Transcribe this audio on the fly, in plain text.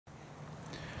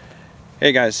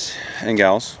Hey guys and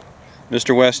gals,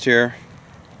 Mr. West here.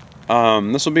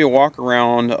 This will be a walk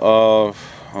around of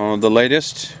the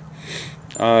latest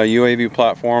UAV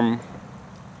platform,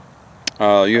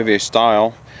 UAV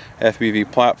style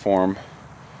FPV platform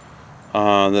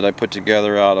that I put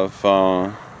together out of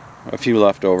a few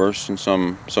leftovers and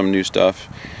some new stuff,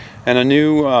 and a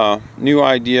new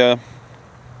idea.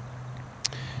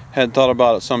 Had thought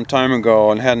about it some time ago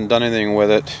and hadn't done anything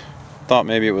with it. Thought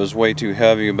maybe it was way too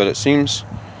heavy, but it seems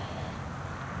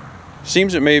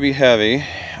it may be heavy,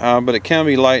 but it can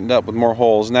be lightened up with more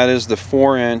holes, and that is the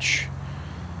 4-inch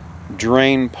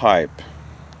drain pipe.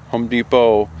 Home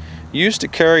Depot used to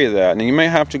carry that, and you may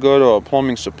have to go to a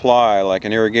plumbing supply like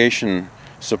an irrigation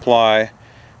supply.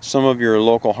 Some of your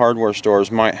local hardware stores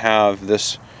might have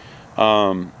this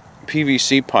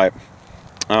PVC pipe.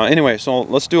 Anyway, so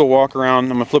let's do a walk around.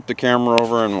 I'm gonna flip the camera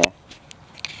over and we'll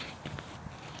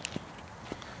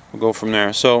go from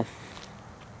there. So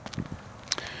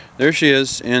there she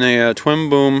is in a twin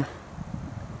boom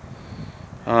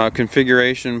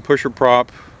configuration, pusher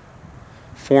prop,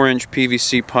 4-inch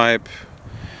PVC pipe.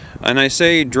 And I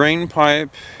say drain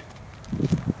pipe,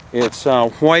 it's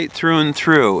white through and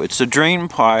through. It's a drain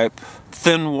pipe,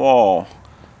 thin wall,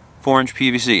 4-inch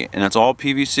PVC, and it's all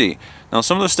PVC. Now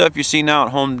some of the stuff you see now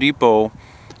at Home Depot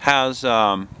has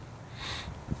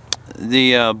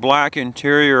the black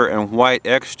interior and white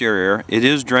exterior. It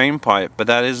is drain pipe, but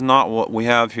that is not what we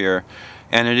have here,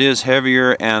 and it is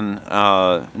heavier and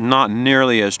not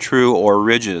nearly as true or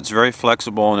rigid. It's very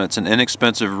flexible, and it's an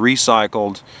inexpensive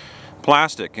recycled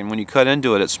plastic, and when you cut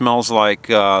into it, it smells like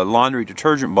laundry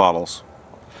detergent bottles.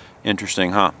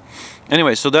 Interesting, huh?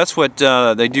 Anyway, so that's what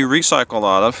they do recycle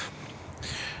out of.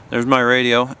 There's my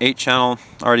radio, 8-channel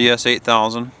RDS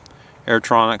 8000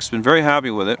 Airtronics. Been very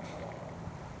happy with it.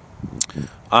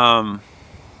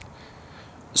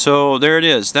 So there it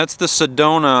is. That's the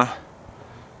Sedona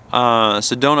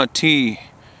T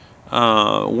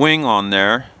wing on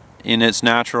there in its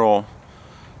natural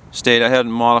state. I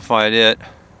hadn't modified it,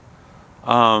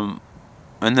 and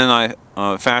then I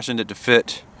fashioned it to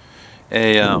fit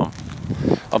a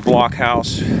block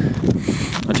house,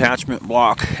 attachment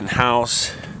block and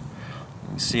house. You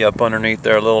can see up underneath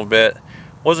there a little bit.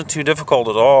 Wasn't too difficult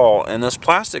at all, and this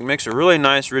plastic makes a really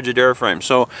nice rigid airframe.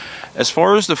 So as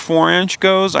far as the 4-inch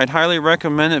goes, I'd highly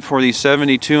recommend it for these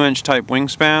 72-inch type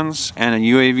wingspans and a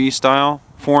UAV style.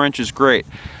 4-inch is great,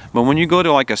 but when you go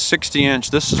to like a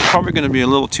 60-inch, this is probably going to be a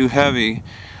little too heavy.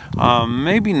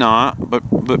 Maybe not, but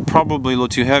probably a little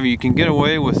too heavy. You can get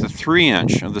away with a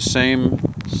 3-inch of the same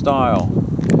style,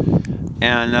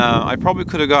 and I probably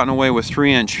could have gotten away with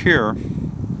 3-inch here.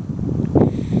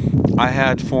 I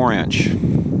had 4-inch.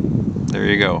 There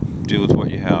you go. Do with what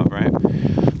you have, right?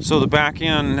 So the back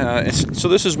end, so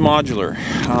this is modular.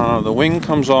 The wing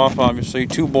comes off, obviously,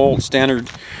 2-bolt standard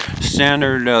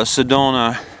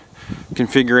Sedona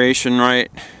configuration, right?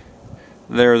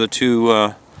 There are the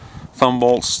two thumb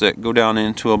bolts that go down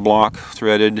into a block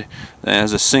threaded. That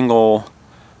has a single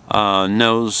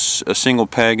nose, a single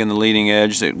peg in the leading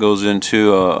edge that goes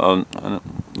into a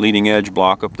leading edge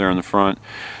block up there in the front.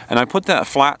 And I put that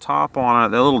flat top on it,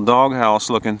 that little doghouse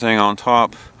looking thing on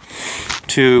top,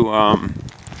 to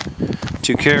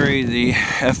carry the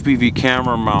FPV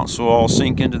camera mount, so I'll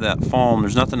sink into that foam.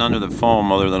 There's nothing under the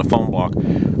foam other than a foam block.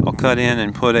 I'll cut in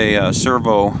and put a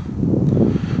servo,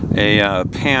 a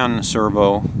pan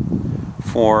servo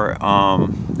for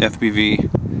FPV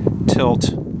tilt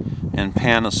and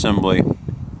pan assembly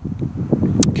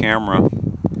camera,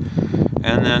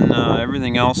 and then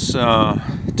everything else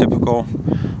typical.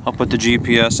 I'll put the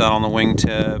GPS out on the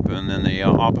wingtip, and then the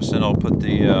opposite I'll put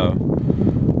the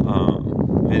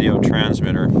video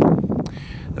transmitter.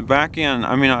 The back end,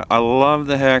 I mean, I love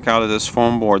the heck out of this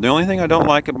foam board. The only thing I don't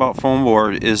like about foam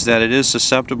board is that it is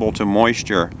susceptible to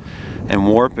moisture and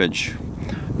warpage,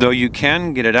 though you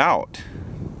can get it out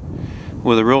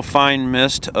with a real fine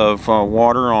mist of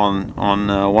water on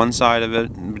one side of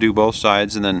it, do both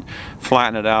sides, and then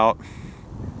flatten it out.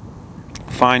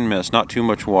 Fine mist, not too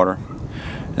much water.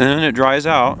 And then it dries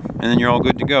out, and then you're all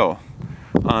good to go.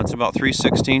 It's about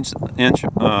 3/16 inch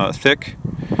thick,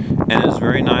 and it's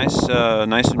very nice,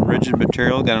 nice and rigid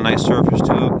material. Got a nice surface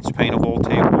to it. It's paintable,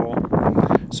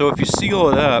 tapeable. So if you seal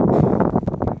it up,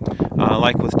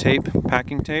 like with tape,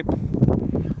 packing tape,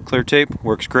 clear tape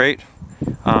works great.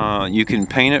 You can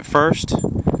paint it first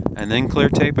and then clear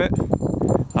tape it.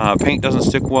 Paint doesn't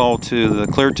stick well to the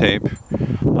clear tape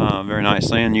very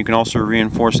nicely, and you can also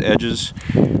reinforce edges.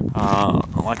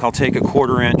 Like I'll take a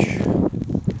 1/4 inch,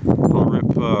 I'll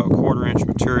rip a 1/4 inch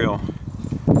material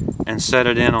and set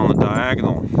it in on the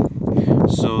diagonal.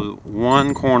 So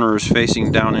one corner is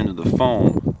facing down into the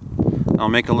foam. I'll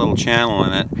make a little channel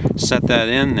in it, set that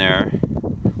in there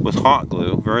with hot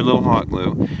glue, very little hot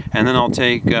glue, and then I'll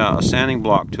take a sanding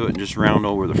block to it and just round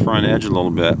over the front edge a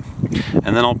little bit,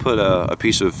 and then I'll put a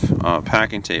piece of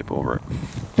packing tape over it.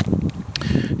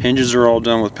 Hinges are all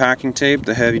done with packing tape,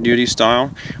 the heavy duty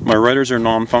style. My rudders are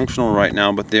non-functional right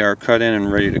now, but they are cut in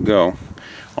and ready to go.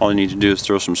 All you need to do is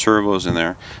throw some servos in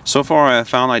there. So far I have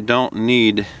found I don't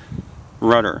need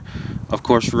rudder. Of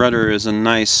course, rudder is a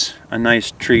nice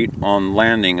treat on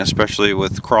landing, especially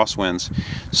with crosswinds.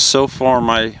 So far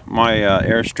my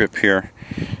airstrip here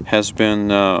has been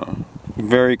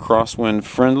very crosswind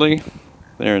friendly.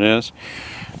 There it is.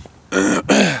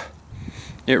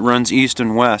 It runs east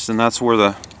and west, and that's where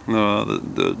the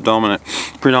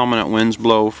predominant winds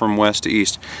blow, from west to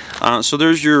east. So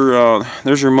there's your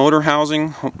motor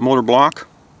housing, motor block.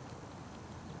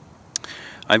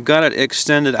 I've got it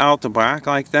extended out the back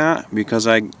like that because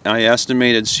I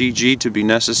estimated CG to be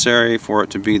necessary for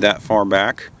it to be that far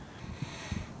back.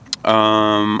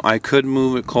 I could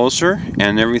move it closer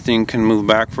and everything can move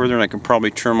back further, and I can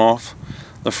probably trim off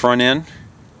the front end.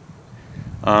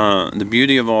 The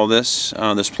beauty of all this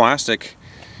this plastic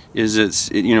is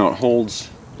it holds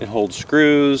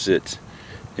screws, it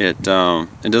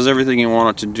does everything you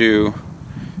want it to do,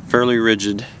 fairly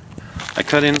rigid. I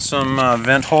cut in some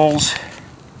vent holes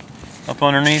up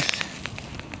underneath.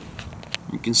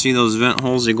 You can see those vent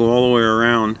holes, they go all the way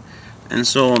around, and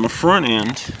so on the front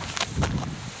end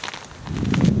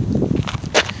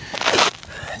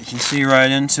you can see right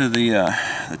into the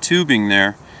tubing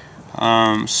there.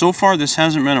 So far this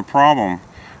hasn't been a problem.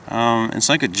 It's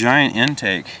like a giant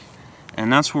intake,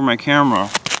 and that's where my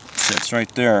camera sits, right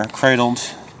there,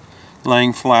 cradled,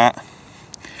 laying flat,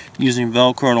 using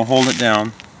Velcro to hold it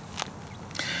down.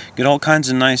 Get all kinds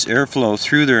of nice airflow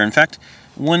through there. In fact,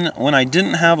 when I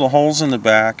didn't have the holes in the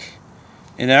back,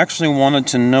 it actually wanted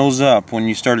to nose up when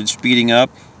you started speeding up.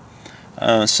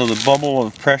 So the bubble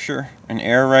of pressure and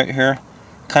air right here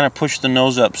kind of pushed the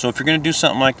nose up. So if you're going to do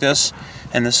something like this,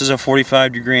 and this is a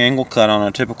 45-degree angle cut on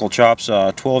a typical chop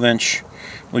saw, 12-inch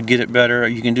would get it better.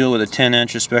 You can do it with a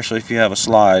 10-inch, especially if you have a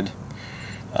slide.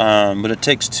 But it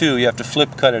takes two. You have to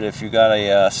flip cut it if you got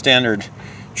a standard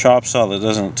chop saw that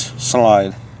doesn't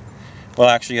slide. Well,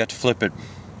 actually you have to flip it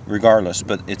regardless,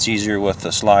 but it's easier with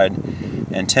the slide,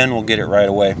 and 10 will get it right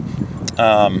away.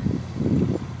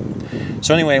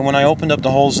 So anyway, when I opened up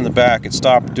the holes in the back, it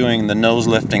stopped doing the nose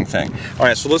lifting thing.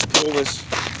 Alright, so let's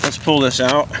pull this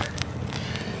out.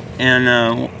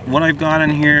 And what I've got in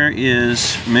here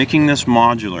is making this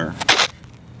modular.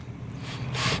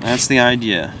 That's the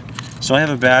idea. So I have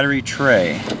a battery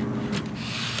tray,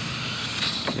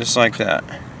 just like that.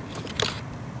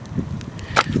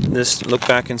 Look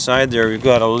back inside there, we've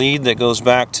got a lead that goes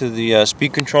back to the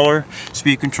speed controller.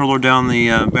 Speed controller down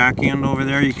the back end over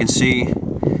there. You can see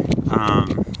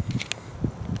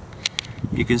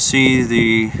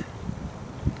the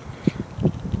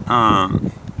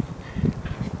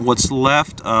what's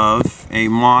left of a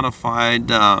modified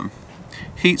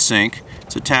heatsink.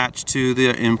 It's attached to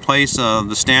in place of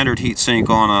the standard heatsink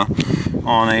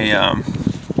on a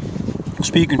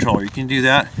speed controller. You can do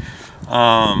that.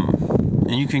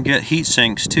 And you can get heat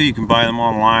sinks too. You can buy them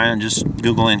online and just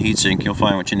Google in heatsink. You'll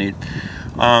find what you need.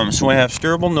 So I have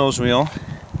steerable nose wheel.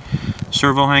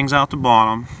 Servo hangs out the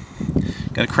bottom.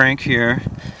 Got a crank here.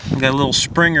 I've got a little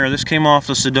springer. This came off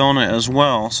the Sedona as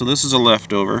well. So this is a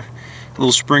leftover. A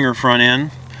little springer front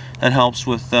end that helps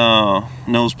with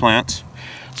nose plants.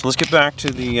 So let's get back to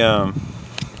the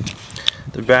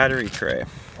battery tray.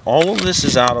 All of this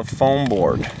is out of foam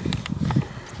board.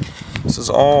 This is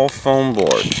all foam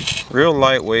board. Real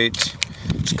lightweight.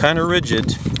 It's kind of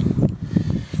rigid.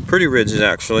 Pretty rigid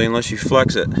actually, unless you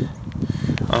flex it.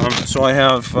 So I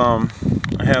have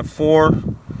 4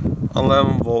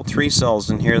 11-volt 3 cells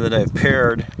in here that I've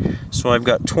paired. So I've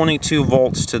got 22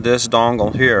 volts to this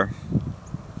dongle here.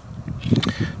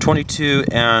 22,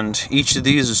 and each of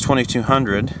these is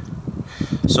 2200.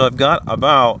 So I've got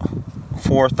about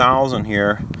 4,000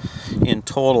 here in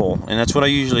total, and that's what I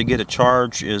usually get a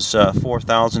charge, is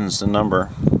 4,000 is the number.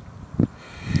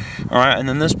 Alright, and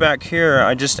then this back here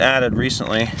I just added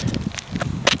recently.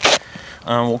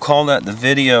 We'll call that the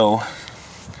video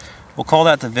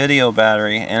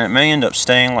battery, and it may end up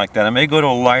staying like that. I may go to a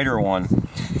lighter one,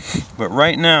 but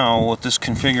right now with this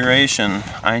configuration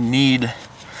I needed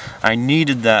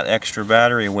that extra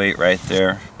battery weight right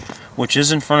there, which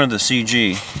is in front of the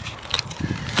CG.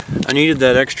 I needed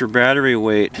that extra battery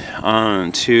weight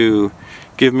to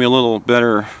give me a little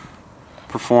better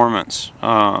performance,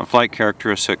 flight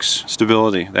characteristics,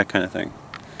 stability, that kind of thing.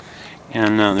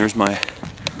 And there's my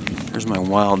There's my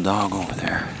wild dog over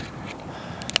there.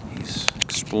 He's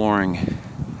exploring.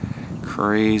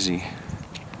 Crazy.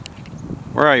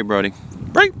 Where are you, Brody?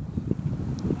 Right.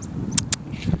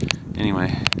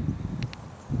 Anyway.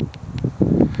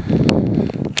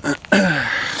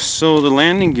 So the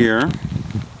landing gear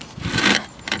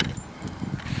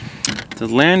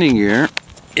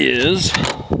is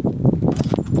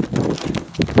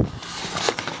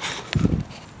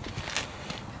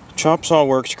chop saw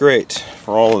works great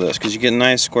for all of this because you get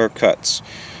nice square cuts.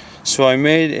 So I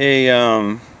made a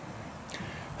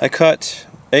I cut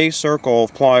a circle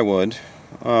of plywood,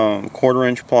 1/4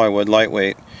 inch plywood,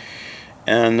 lightweight,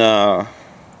 and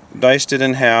diced it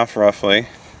in half roughly,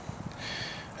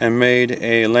 and made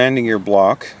a landing gear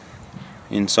block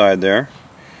inside there.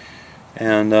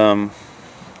 And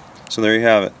so there you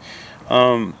have it.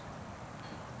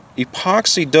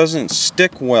 Epoxy doesn't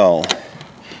stick well,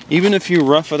 even if you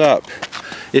rough it up.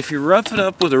 If you rough it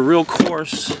up with a real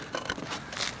coarse,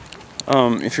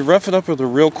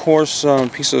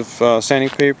 piece of sanding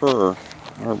paper,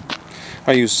 or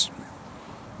I use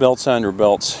belt sander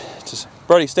belts. Just,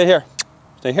 Brody, stay here.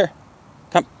 Stay here.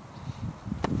 Come.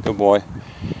 Good boy.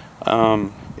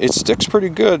 It sticks pretty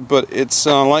good, but it's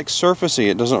like surfacey.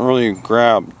 It doesn't really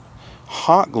grab.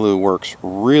 Hot glue works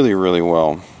really, really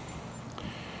well.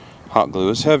 Hot glue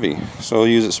is heavy, so I'll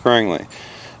use it sparingly.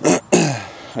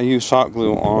 I use hot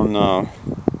glue on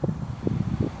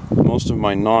most of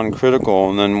my non-critical,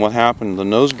 and then what happened, the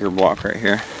nose gear block right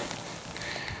here,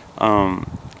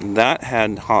 that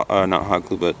had not hot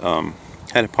glue, but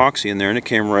had epoxy in there, and it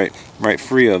came right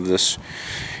free of this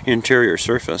interior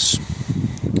surface.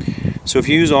 So if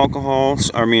you use alcohol,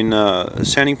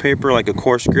 sanding paper, like a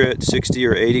coarse grit, 60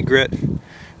 or 80 grit,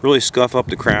 really scuff up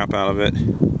the crap out of it.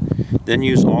 Then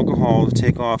use alcohol to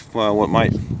take off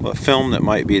what film that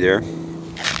might be there,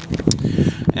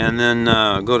 and then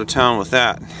go to town with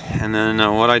that. And then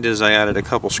what I did is I added a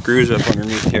couple screws up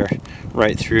underneath here,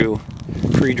 right through,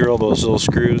 pre-drill those little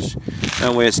screws.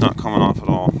 That way it's not coming off at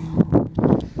all.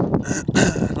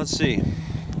 Let's see.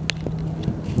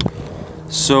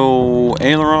 So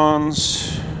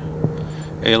ailerons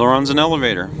and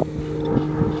elevator.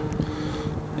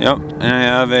 Yep, and I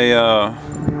have a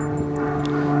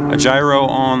gyro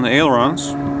on the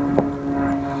ailerons.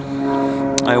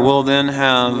 I will then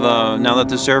have, now that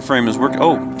this airframe is working,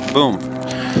 oh, boom.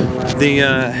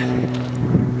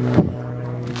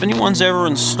 If anyone's ever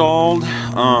installed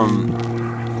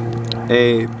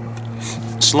a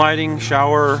sliding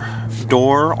shower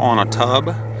door on a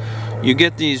tub, you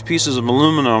get these pieces of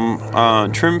aluminum,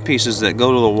 trim pieces that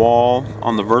go to the wall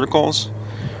on the verticals,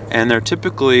 and they're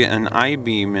typically an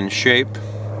I-beam in shape,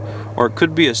 or it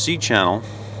could be a C-channel.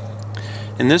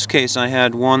 In this case I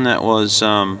had one that was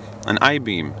an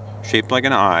I-beam, shaped like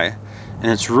an I,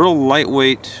 and it's real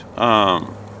lightweight,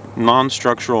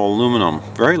 non-structural aluminum,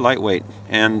 very lightweight,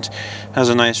 and has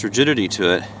a nice rigidity to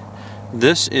it.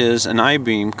 This is an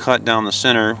I-beam cut down the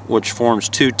center, which forms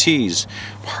two T's.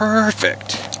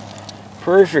 Perfect!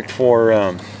 Perfect for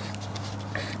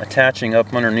attaching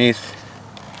up underneath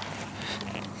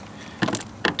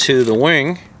to the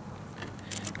wing.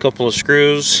 A couple of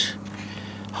screws,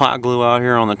 hot glue out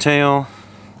here on the tail.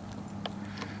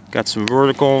 Got some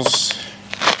verticals.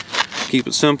 Keep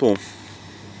it simple.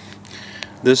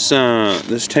 This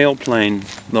tail plane,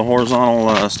 the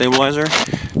horizontal stabilizer,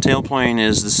 tail plane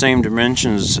is the same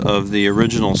dimensions of the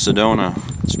original Sedona.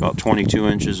 It's about 22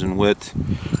 inches in width,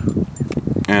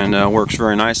 and works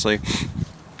very nicely.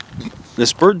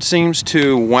 This bird seems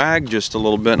to wag just a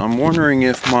little bit. I'm wondering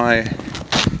if my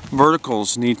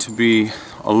verticals need to be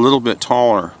a little bit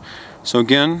taller. So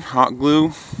again, hot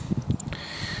glue,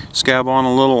 scab on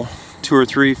a little 2 or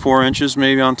 3, 4 inches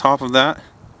maybe on top of that,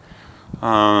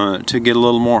 to get a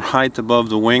little more height above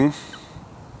the wing,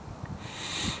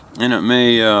 and it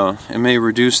may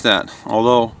reduce that,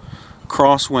 although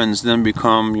crosswinds then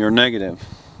become your negative.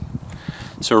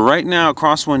 So right now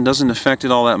crosswind doesn't affect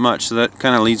it all that much, so that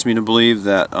kind of leads me to believe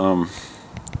that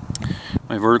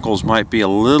my verticals might be a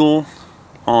little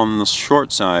on the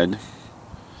short side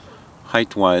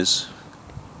height wise,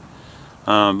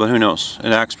 but who knows.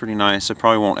 It acts pretty nice. I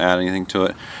probably won't add anything to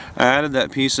it. I added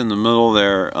that piece in the middle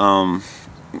there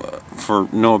for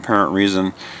no apparent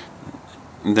reason.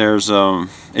 There's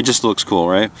it just looks cool,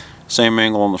 right? Same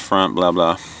angle on the front, blah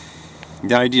blah.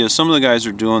 The idea is some of the guys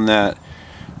are doing that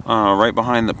right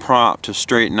behind the prop to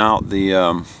straighten out the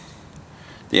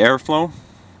airflow,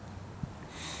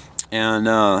 and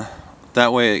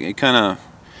that way it kind of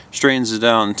straightens it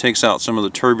out and takes out some of the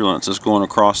turbulence that's going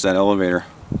across that elevator.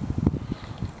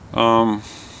 I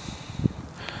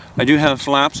do have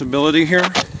flaps ability here.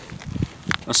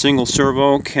 A single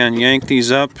servo can yank these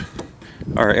up,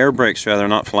 or air brakes rather,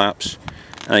 not flaps.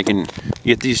 And I can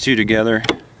get these two together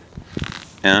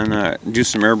and do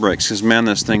some air brakes, because man,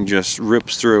 this thing just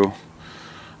rips through.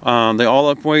 They all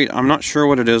up weight. I'm not sure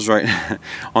what it is right now.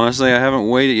 Honestly, I haven't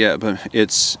weighed it yet, but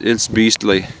it's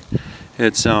beastly.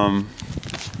 It's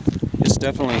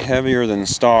definitely heavier than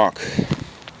stock.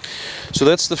 So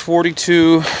that's the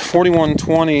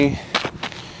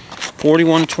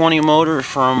 4120 motor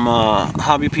from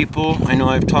Hobby People. I know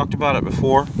I've talked about it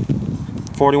before.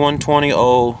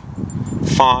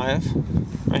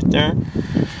 4120-05 right there.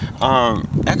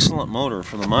 Excellent motor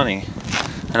for the money.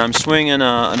 And I'm swinging an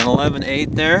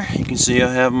 11/8 there. You can see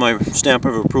I have my stamp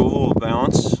of approval of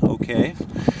balance. Okay.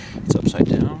 It's upside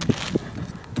down.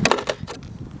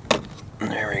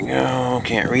 There we go.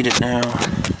 Can't read it now.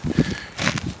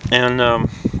 And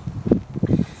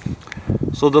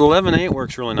so the 11/8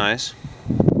 works really nice.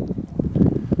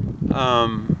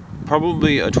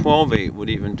 Probably a 12/8 would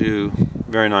even do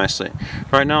very nicely.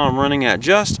 Right now I'm running at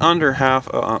just under half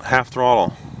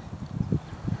throttle,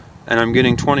 and I'm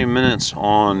getting 20 minutes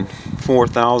on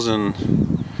 4,000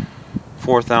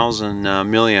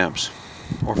 milliamps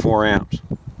or 4 amps.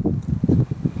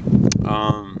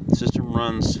 The system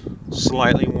runs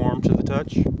slightly warm to the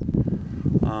touch,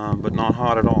 but not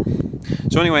hot at all.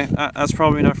 So anyway, that's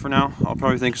probably enough for now. I'll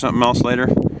probably think of something else later.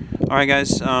 Alright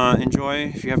guys,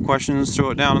 enjoy. If you have questions,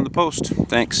 throw it down in the post.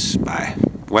 Thanks. Bye.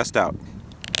 West out.